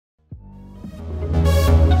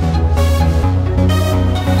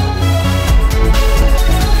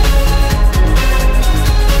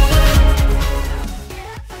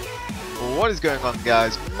What is going on,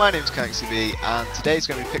 guys? My name's eevee, and today's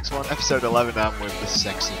going to be Pixelmon episode 11. I'm with the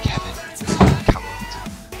sexy Kevin. Come on.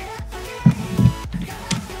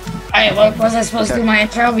 Alright, well, was I supposed to do my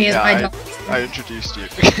intro? Because my dog. I introduced you.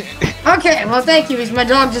 Okay, well, thank you, because my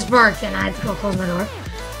dog just barked and I had to go close my door.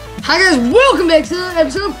 Hi, guys, welcome back to another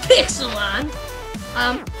episode of Pixelmon.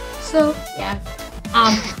 I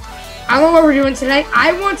don't know what we're doing tonight.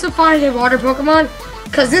 I want to find a water Pokemon,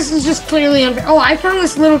 because this is just clearly unfair. Oh, I found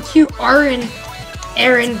this little cute Aaron.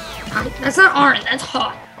 That's not Aaron, that's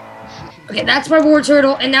Hot. Okay, that's my war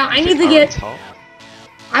turtle, and now I need to get...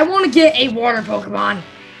 I want to get a water Pokemon,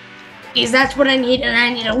 because that's what I need, and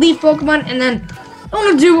I need a leaf Pokemon, and then I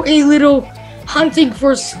want to do a little hunting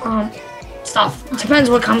for stuff. It depends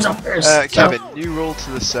what comes up first. Kevin, new rule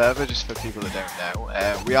to the server, just for people that don't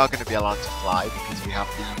know. We are going to be allowed to fly, because we have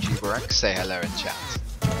the YouTuber Rex. Say hello in chat.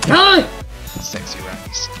 Hi! Sexy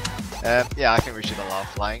Rex. Yeah, I think we should allow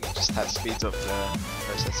flying. It just speeds up the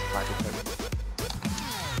process of finding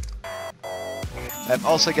Pokemon.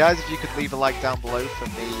 Also, guys, if you could leave a like down below for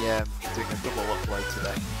me doing a double upload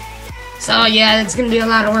today. So yeah, it's gonna be a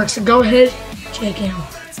lot of work. So go ahead, check him.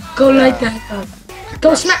 Go like that.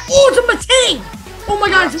 Go smack. Oh, it's a Matang! Oh my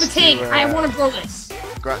God, it's a Matang! I want to blow this.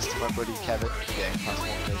 Congrats to my buddy Kevin for getting past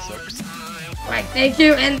 1K subs. Right, thank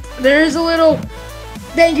you. And there is a little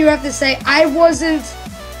thank you I have to say. I wasn't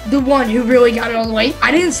the one who really got it all the way.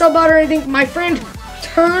 I didn't sub out or anything. My friend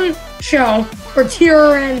Turn Show or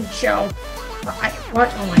TRN Show.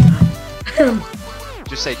 What? Oh my God.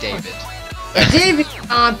 Just say David. David.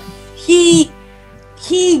 He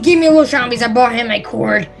gave me a little shambies. I bought him a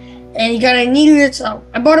cord, and he kinda needed it, so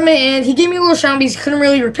I bought him it, and he gave me a little shambies. He couldn't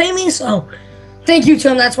really repay me, so thank you to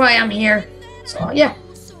him. That's why I'm here. So yeah.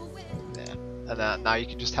 And now you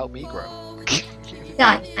can just help me grow.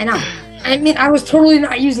 Yeah, I know. I mean, I was totally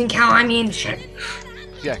not using cow. I mean, shit.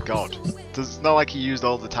 Yeah, God. It's not like he used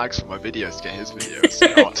all the tags from my videos to get his videos.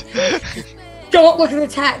 God. Don't look at the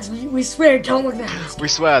tags. We swear, don't look at the tags. We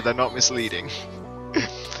swear they're not misleading.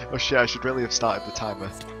 Oh shit, I should really have started the timer.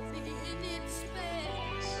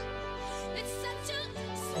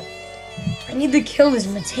 I need to kill this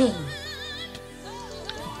Matang.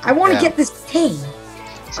 I want to get this Matang.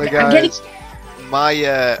 So okay, guys, my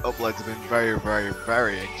uploads have been very, very,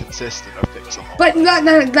 very inconsistent of Pixelmon. But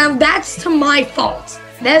now that's to my fault.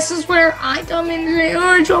 This is where I come in and say,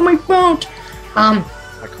 oh, it's all my fault. I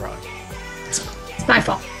cried. It's my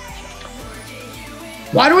fault.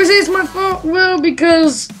 Why do I say it's my fault? Well,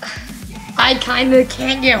 because I kind of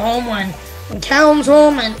can't get home when Callum's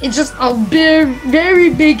home, and it's just a big, very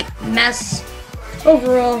big mess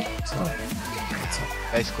overall. So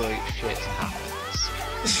basically, shit happens.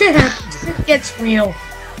 Shit happens. It gets real.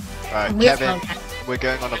 Right, Kevin, we're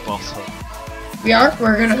going on a boss hunt. We are?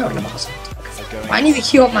 We're gonna go on a boss hunt. Okay. I need to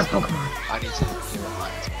heal up my Pokemon. I need to heal up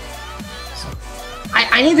mine as well.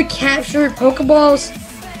 I need to capture Pokeballs.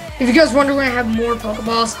 If you guys wonder when I have more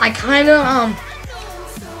Pokeballs, I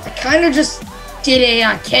kinda just did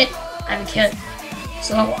a kit. I have a kit.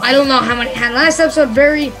 So I don't know how many I had last episode.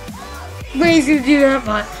 Very lazy to do that,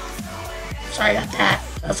 but sorry about that.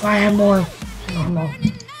 That's why I have more normal.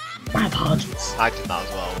 My apologies. I did that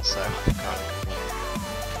as well, so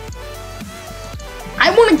I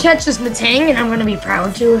want to catch this Matang, and I'm going to be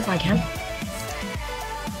proud to if I can.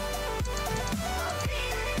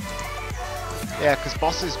 Yeah, because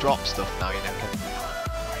bosses drop stuff now, you know.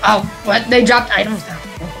 Oh, what? They dropped items now.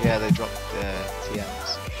 Yeah, they dropped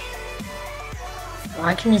TMs. Well,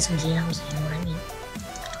 I can need some TMs, you know what I mean?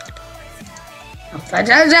 Oh,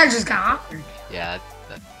 that just got awkward. Yeah,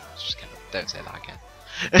 that's just kind of, don't say that again.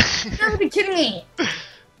 You gotta be kidding me!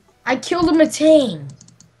 I killed a Matang.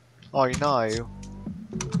 Oh no.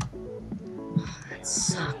 That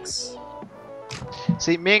sucks.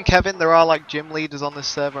 See, me and Kevin, there are like gym leaders on this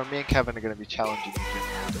server, and me and Kevin are going to be challenging the gym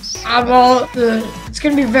leaders. Well, it's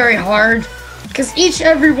going to be very hard, because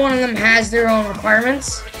every one of them has their own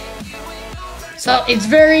requirements. So it's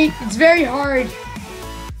very hard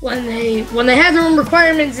when they have their own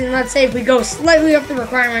requirements, and let's say if we go slightly up the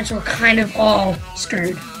requirements, we're kind of all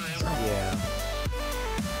screwed. So. Yeah.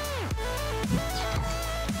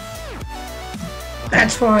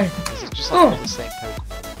 That's fine. Is it just like the same Pokemon?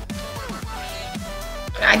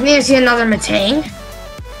 I need to see another Matang.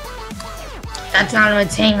 That's not a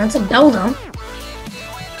Matang, that's a Beldum.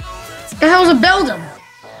 The hell's a Beldum?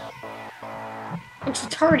 It's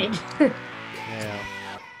retarded. Yeah.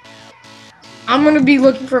 I'm gonna be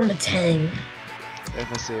looking for a Matang.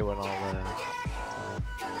 If I see one,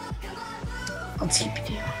 I'll TP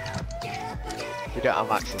you. We don't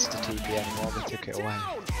have access to TP anymore, they took it away.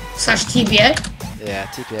 Slash TPA? Yeah,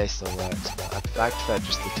 TPA still works, but I prefer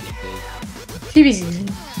just the TP. TV season.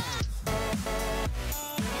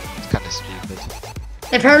 It's kind of stupid.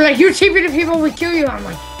 They're probably like, you're cheaper than people would kill you. I'm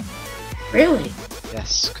like, really?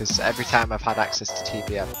 Yes, because every time I've had access to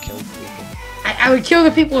TV, I've killed people. I would kill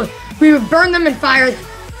the people. We would burn them and fire them.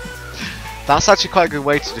 That's actually quite a good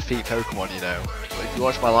way to defeat Pokemon, you know. Like, if you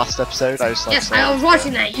watched my last episode, I just like. Yes, I was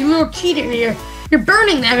watching that. You little cheater here. You're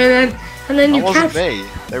burning them and then you That wasn't catch. me.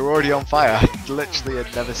 They were already on fire. I literally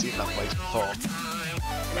had never seen that place before.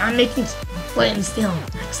 Now I'm making blatant steel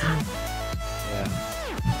next time. Yeah.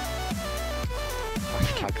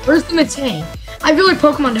 Where's the Metang? I feel like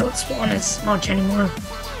Pokemon don't spawn as much anymore.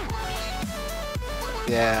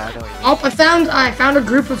 Yeah, I know what you mean. Oh, I found a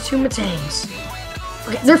group of 2 Metangs.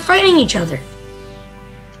 Okay, they're fighting each other.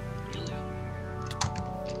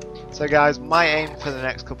 So guys, my aim for the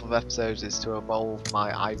next couple of episodes is to evolve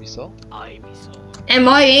my Ivysaur. And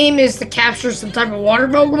my aim is to capture some type of water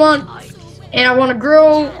Pokemon. And I want to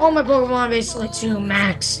grow all my Pokemon basically to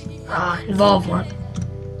max involvement.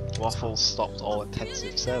 Waffles stopped all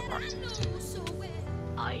intensive server activity.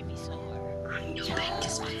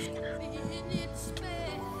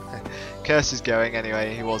 Curse is going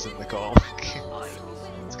anyway, he was in the call.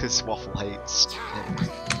 It's because Waffle hates him.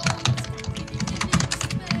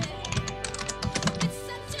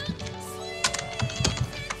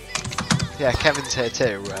 Yeah, Kevin's here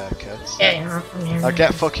too, Curse. Yeah, I'm here. I'll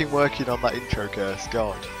get fucking working on that intro, Curse,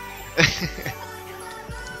 God.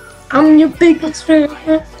 I'm your biggest fan.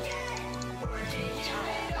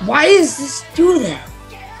 Why does this do that?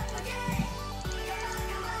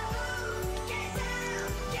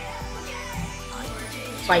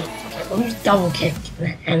 Wait, okay, let me double kick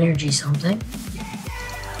that energy something.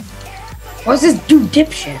 What's this do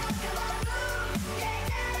dipshit?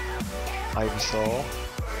 Ivysaur.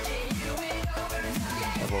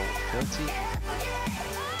 Level 30.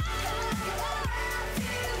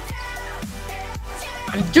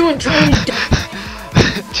 I'm doing trying to.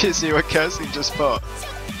 Do you see what Kirsty just put?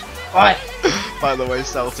 What? By the way,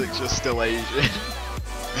 Celtic's just still Asian.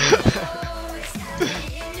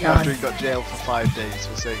 God. After he got jailed for 5 days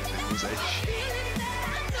for saying that he was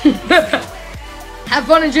Asian. Have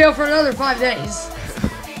fun in jail for another 5 days.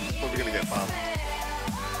 Probably gonna get banned.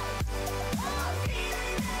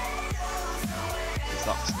 Is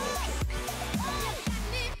that Snorkel?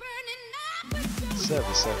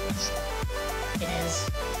 Service. It is.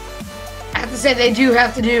 I have to say they do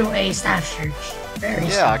have to do a staff search. Very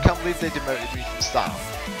soon. I can't believe they demoted me from staff.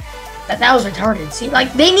 That was retarded. See,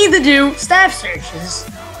 like, they need to do staff searches.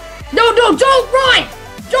 No, don't run!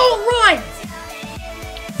 Don't run!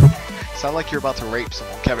 Sound like you're about to rape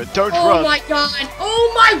someone, Kevin. Don't Oh run! my god!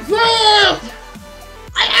 Oh my god!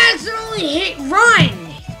 I accidentally hit run!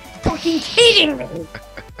 Fucking kidding me!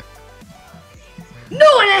 No,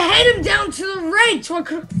 and I had him down to the right so I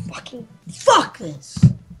could fucking fuck this.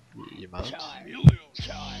 You mount.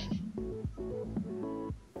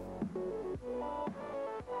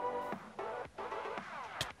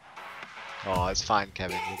 Oh, it's fine,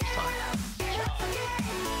 Kevin. You'll be fine.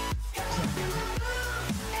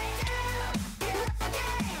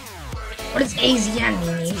 What does AZN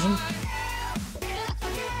mean, Asian?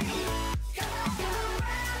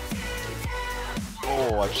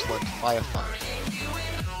 Oh, I just learned Fire Fan.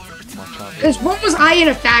 Because what was I in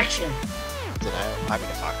a faction? I don't know. I'm in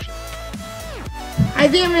a faction. I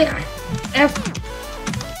think I'm in F.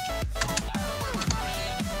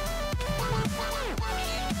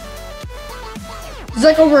 There's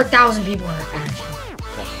like over 1,000 people in our faction.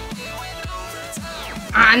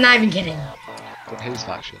 I'm not even kidding. In whose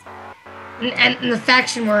faction? And the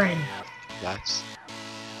faction we're in. Nice.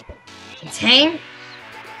 It's Hang.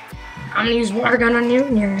 I'm gonna use water gun on you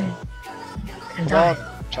and you're gonna Come die. on,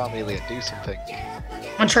 Charmeleon, do something.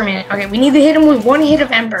 1 Charmander. Okay, we need to hit him with 1 hit of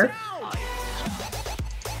Ember.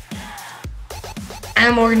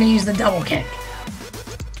 And we're gonna use the double kick.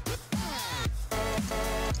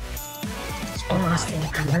 It's one last thing,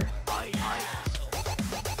 Ember.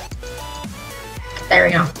 There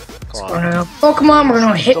we go. So we're gonna go Pokemon, we're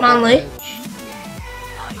gonna hit Hitmonlee.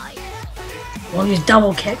 We'll use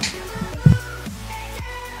double kick.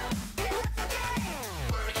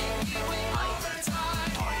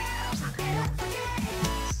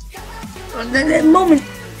 That moment.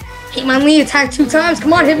 Hitmonlee attack 2 times.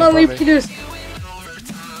 Come on, Hitmonlee, we can do this.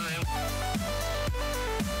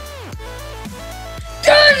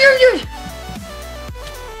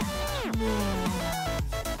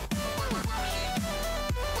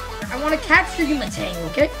 I want to capture you, Metang,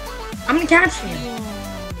 okay? I'm gonna capture you.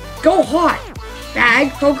 Go hot.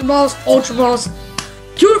 Bag, Pokeballs, Ultra Balls.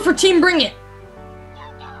 Do it for Team Bring It.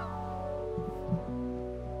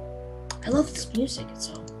 I love this music, it's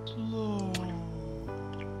so...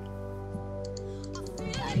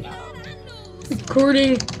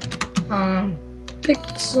 recording.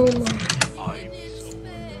 Pixelmon.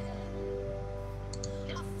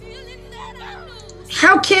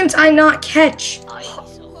 How can't I not catch? Come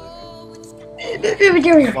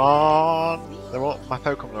on. My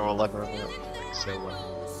Pokemon are all leveling up. So,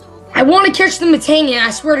 I want to catch the Metania.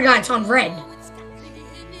 I swear to God, it's on red.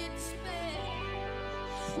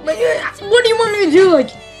 But what do you want me to do? Like,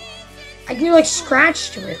 I can do like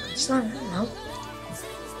scratch to it. It's not. I don't know.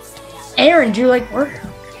 Aaron, do you like work?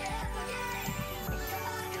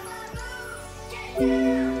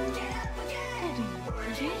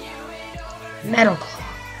 Metal Claw.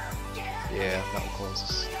 Yeah, Metal Claws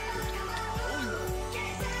is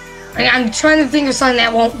good. I'm trying to think of something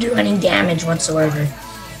that won't do any damage whatsoever.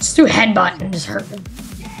 Just do headbutt and just hurt him.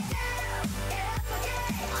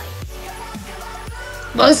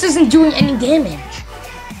 Well, this isn't doing any damage.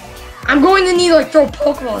 I'm going to need to like throw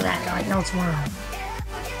Pokeballs at it like no tomorrow.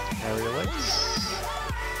 Aerial Ace.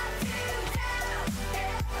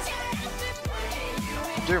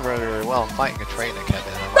 I'm doing really, really well. I'm fighting a trainer,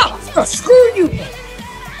 Kevin. No, screw you!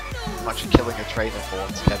 I'm actually killing a trainer for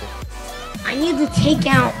once, Kevin. I need to take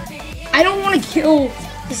out... I don't want to kill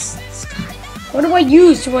this guy. What do I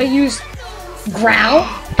use? Do I use Growl?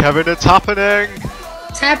 Kevin, it's happening!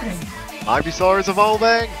 What's happening? Ivysaur is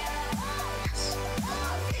evolving! Yes.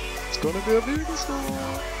 It's gonna be a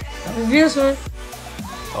Venusaur! Venusaur.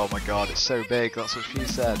 Oh my god, it's so big, that's what she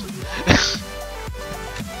said.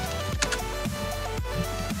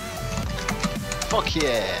 Fuck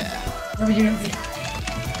yeah!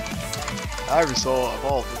 Ivysaur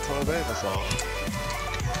evolved into a Venusaur.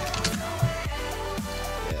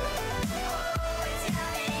 Yeah.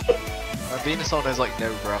 My Venusaur knows like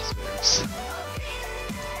no grass moves.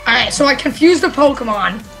 Alright, so I confused the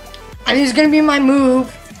Pokemon. And it's gonna be my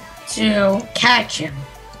move to catch him.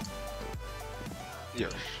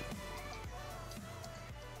 Yes.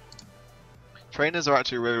 Trainers are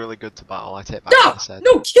actually really, really good to battle. I take back what I said.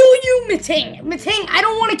 No, kill you, Metang. Metang, I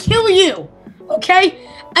don't want to kill you. Okay?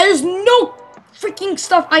 There's no freaking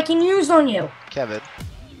stuff I can use on you. Kevin.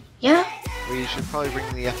 Yeah? We should probably bring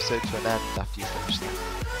the episode to an end after you finish that.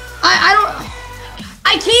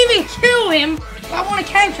 I can't even kill him. I want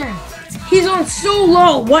to catch him. He's on so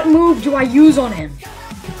low. What move do I use on him?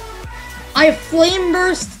 I have Flame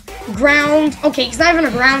Burst, Ground. Okay, he's not even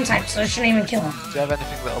a ground type, so I shouldn't even kill him. Do you have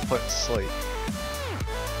anything that'll put him to sleep?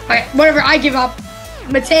 Alright, whatever, I give up.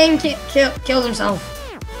 Matang killed himself.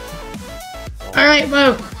 Alright,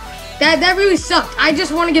 well, that really sucked. I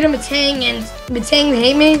just want to get a Matang, and Matang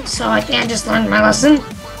hate me, so I think I just learned my lesson.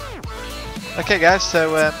 Okay guys,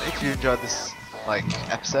 so if you enjoyed this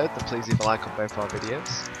episode, then please leave a like on both our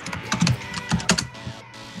videos.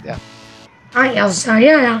 Yeah. Alright, y'all, so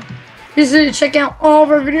yeah. Be sure to check out all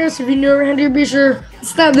of our videos. If you're new around here, be sure to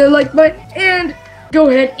stab that like button and go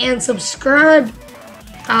ahead and subscribe.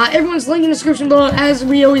 Everyone's link in the description below, as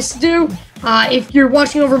we always do. If you're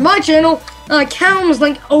watching over my channel, Callum's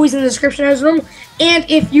link always in the description as well. And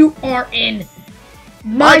if you are in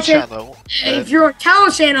my channel, if you're on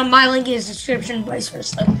Callum's channel, my link is in the description, vice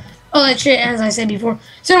versa. All that shit, as I said before.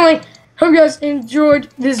 So anyway, hope you guys enjoyed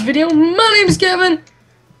this video. My name is Kevin.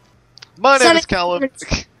 My name is Callum.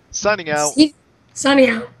 Signing out. Signing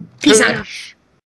out. Peace out.